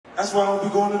That's why I don't be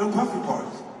going to them puffy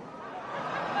parties.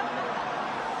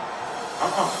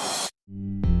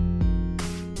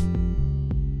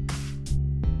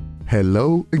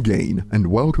 Hello again and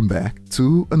welcome back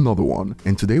to another one,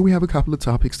 and today we have a couple of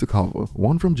topics to cover.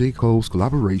 One from J. Cole's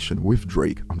collaboration with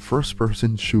Drake on First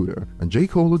Person Shooter, and J.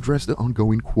 Cole addressed the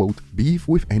ongoing quote beef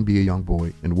with NBA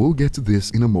Youngboy, and we'll get to this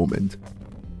in a moment.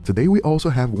 Today we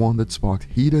also have one that sparked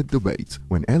heated debates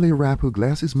when LA rapper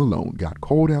Glasses Malone got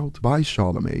called out by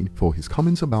Charlamagne for his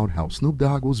comments about how Snoop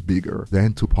Dogg was bigger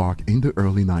than Tupac in the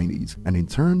early 90s, and in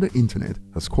turn the internet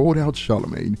has called out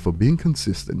Charlamagne for being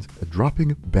consistent at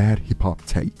dropping bad hip-hop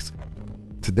takes.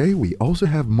 Today we also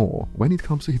have more when it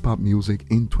comes to hip-hop music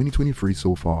in 2023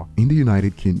 so far in the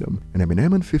United Kingdom, and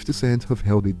Eminem and 50 Cent have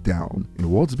held it down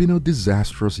in what's been a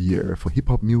disastrous year for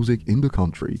hip-hop music in the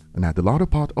country. And at the latter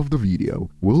part of the video,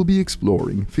 we'll be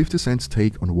exploring 50 Cent's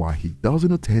take on why he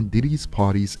doesn't attend Diddy's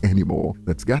parties anymore.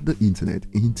 That's got the internet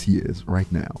in tears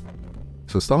right now.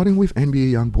 So starting with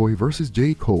NBA Youngboy versus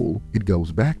J. Cole, it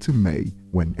goes back to May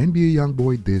when NBA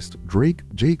Youngboy dissed Drake,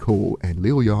 J. Cole, and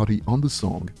Lil Yachty on the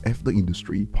song F the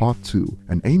Industry Part 2,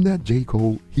 and aimed at J.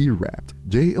 Cole, he rapped,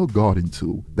 J.L. Garden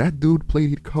 2. That dude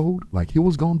played it cold like he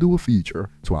was gonna do a feature,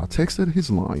 so I texted his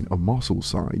line a muscle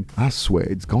sign, I swear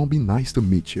it's gonna be nice to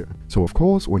meet you. So of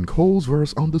course, when Cole's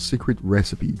verse on The Secret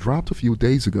Recipe dropped a few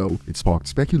days ago, it sparked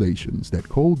speculations that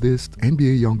Cole dissed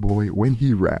NBA Youngboy when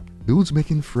he rapped, dude's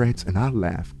making threats and I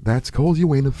laugh, that's cause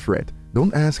you ain't a threat.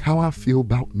 Don't ask how I feel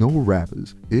about no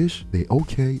rappers. Ish, they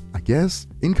okay, I guess.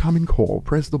 Incoming call,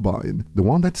 press the button. The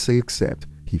one that say accept.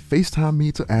 He FaceTimed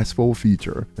me to ask for a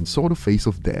feature and saw the face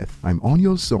of death. I'm on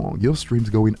your song, your stream's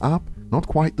going up. Not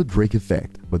quite the Drake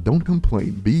effect, but don't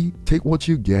complain. B, take what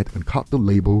you get and cut the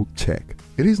label check.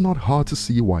 It is not hard to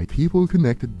see why people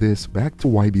connected this back to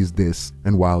YB's diss,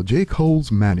 and while J. Cole's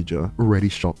manager already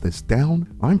shot this down,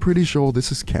 I'm pretty sure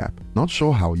this is cap. Not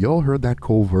sure how y'all heard that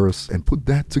Cole verse and put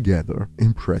that together.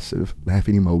 Impressive,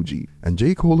 laughing emoji. And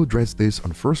J. Cole addressed this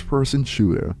on First Person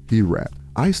Shooter. He rapped,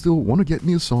 I still wanna get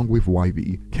me a song with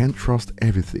YB. Can't trust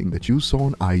everything that you saw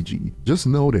on IG. Just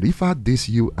know that if I diss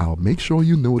you, I'll make sure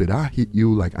you know that I hit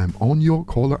you like I'm on your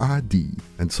caller ID.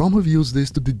 And some have used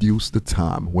this to deduce the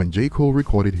time when J. Cole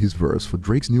recorded his verse for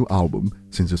Drake's new album,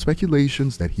 since the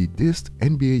speculations that he dissed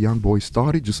NBA Youngboy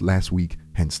started just last week.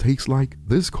 Hence takes like,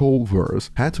 this Cole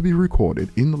verse had to be recorded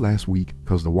in the last week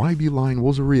cause the YB line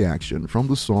was a reaction from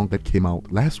the song that came out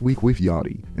last week with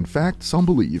Yachty. In fact, some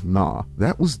believe, nah,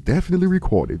 that was definitely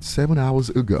recorded 7 hours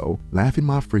ago. Laughing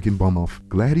my freaking bum off.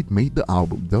 Glad it made the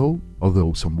album though.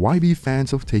 Although some YB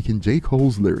fans have taken J.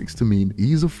 Cole's lyrics to mean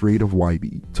he's afraid of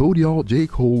YB. Told y'all J.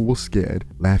 Cole was scared.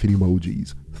 Laughing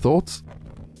emojis. Thoughts?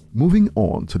 Moving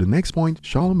on to the next point,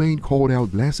 Charlamagne called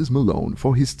out Glasses Malone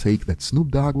for his take that Snoop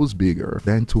Dogg was bigger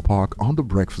than Tupac on The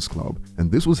Breakfast Club,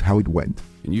 and this was how it went.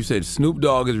 And you said Snoop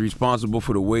Dogg is responsible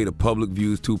for the way the public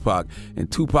views Tupac, and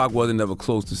Tupac wasn't ever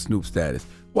close to Snoop's status.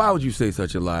 Why would you say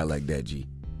such a lie like that, G?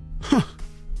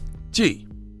 G.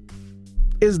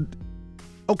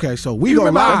 Okay, so we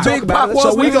gonna lie.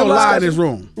 So we gonna lie in this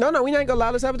room. No, we ain't gonna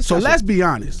lie. Let's have a So discussion. let's be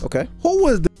honest. Okay. Who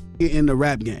was the in the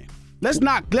rap game? Let's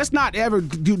not ever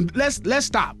do. Let's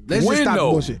stop. Let's just stop the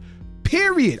bullshit.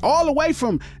 Period. All the way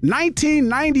from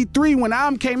 1993 when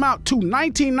album came out to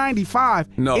 1995,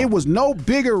 it was no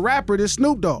bigger rapper than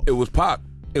Snoop Dogg. It was Pac.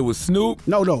 It was Snoop.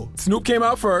 No. Snoop came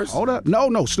out first. Hold up.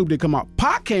 No. Snoop didn't come out.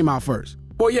 Pac came out first.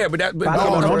 Well, yeah, but that.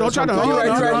 Don't try to.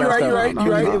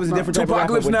 You're right. It was a different type of Tupac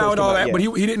rapper lives when now first and all came that, out, but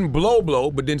yeah. he didn't blow.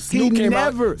 But then Snoop came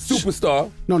out superstar.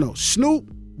 No. Snoop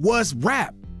was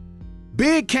rap.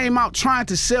 Big came out trying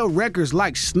to sell records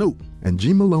like Snoop. And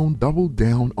G Malone doubled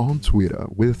down on Twitter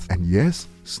with, and yes,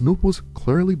 Snoop was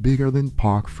clearly bigger than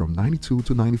Pac from 92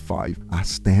 to 95. I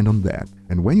stand on that.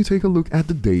 And when you take a look at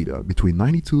the data between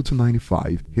 92 to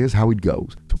 95, here's how it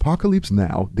goes. Apocalypse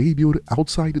Now debuted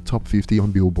outside the top 50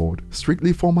 on Billboard,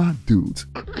 strictly for my dudes.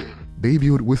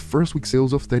 Debuted with first week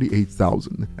sales of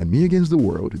 38,000, and Me Against the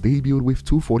World debuted with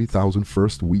 240,000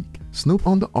 first week. Snoop,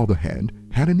 on the other hand,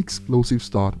 had an explosive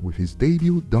start with his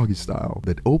debut ETLifestyle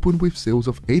that opened with sales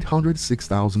of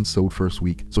 806,000 sold first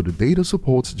week, so the data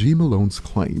supports G Malone's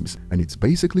claims, and it's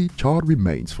basically chart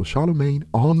remains for Charlamagne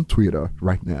on Twitter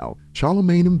right now.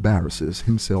 Charlamagne embarrasses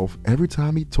himself every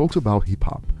time he talks about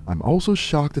hip-hop. I'm also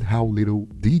shocked at how little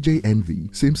DJ Envy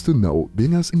seems to know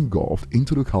being as engulfed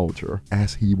into the culture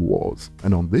as he was.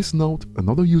 And on this note,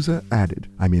 another user added,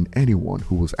 I mean anyone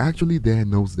who was actually there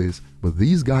knows this, but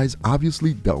these guys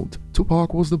obviously don't.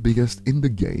 Tupac was the biggest in the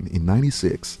game in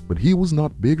 '96, but he was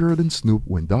not bigger than Snoop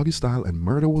when Doggystyle and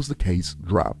Murder Was the Case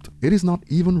dropped. It is not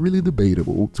even really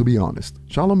debatable, to be honest.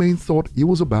 Charlemagne thought he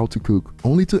was about to cook,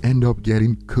 only to end up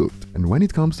getting cooked. And when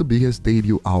it comes to biggest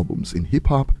debut albums in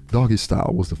hip-hop,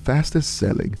 Doggystyle was the fastest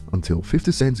selling until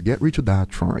 50 Cent's Get Rich or Die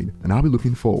Trying, and I'll be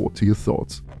looking forward to your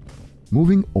thoughts.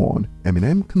 Moving on,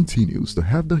 Eminem continues to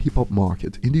have the hip-hop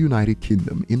market in the United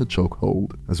Kingdom in a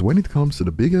chokehold, as when it comes to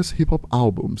the biggest hip-hop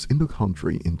albums in the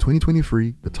country in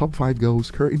 2023, the top 5 goes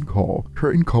Curtain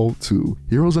Call 2,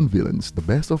 Heroes and Villains, The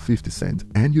Best of 50 Cent,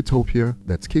 and Utopia,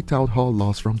 that's kicked out Hall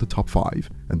Lost from the top 5.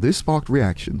 And this sparked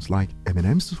reactions like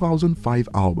Eminem's 2005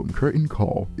 album Curtain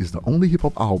Call is the only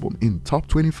hip-hop album in top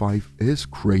 25 is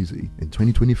crazy in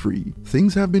 2023.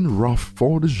 Things have been rough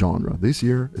for the genre this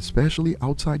year, especially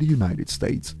outside the United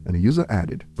States, and the user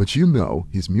added, but you know,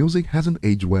 his music hasn't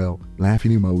aged well,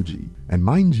 laughing emoji. And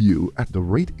mind you, at the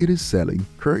rate it is selling,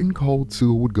 Curtain Call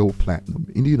 2 would go platinum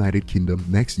in the United Kingdom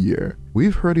next year.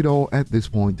 We've heard it all at this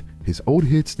point. His old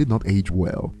hits did not age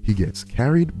well. He gets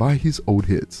carried by his old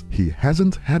hits. He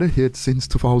hasn't had a hit since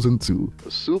 2002. A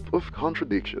soup of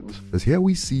contradictions, as here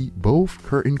we see both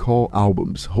Curtain Call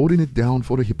albums holding it down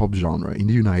for the hip-hop genre in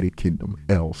the United Kingdom,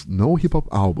 else no hip-hop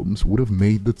albums would have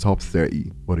made the top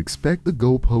 30. But expect the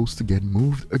goalposts to get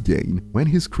moved again when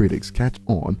his critics catch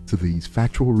on to these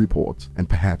factual reports. And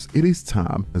perhaps it is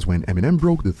time, as when Eminem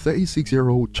broke the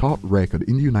 36-year-old chart record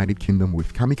in the United Kingdom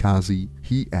with Kamikaze,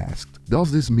 he asked,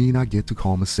 "Does this mean I get to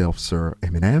call myself Sir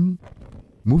Eminem?"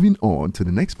 Moving on to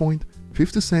the next point,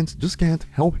 50 Cent just can't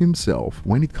help himself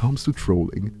when it comes to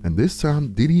trolling, and this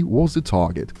time Diddy was the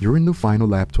target during the final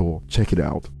lap tour. Check it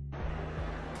out.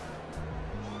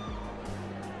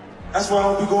 That's why I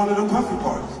don't be going to them puffy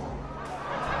parties.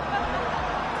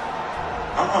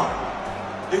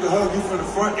 They can hug you from the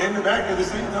front and the back at the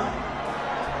same time.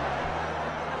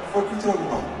 What you talking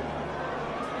about?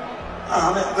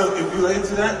 Look, if you're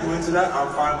into that,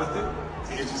 I'm fine with it.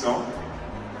 To each his own.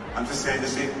 I'm just saying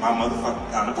this ain't my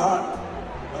motherfucking kind of party.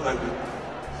 I like it.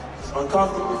 It's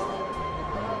uncomfortable.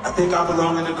 I think I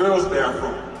belong in the girls'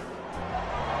 bathroom.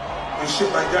 When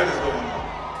shit like that is going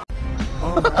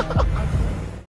on.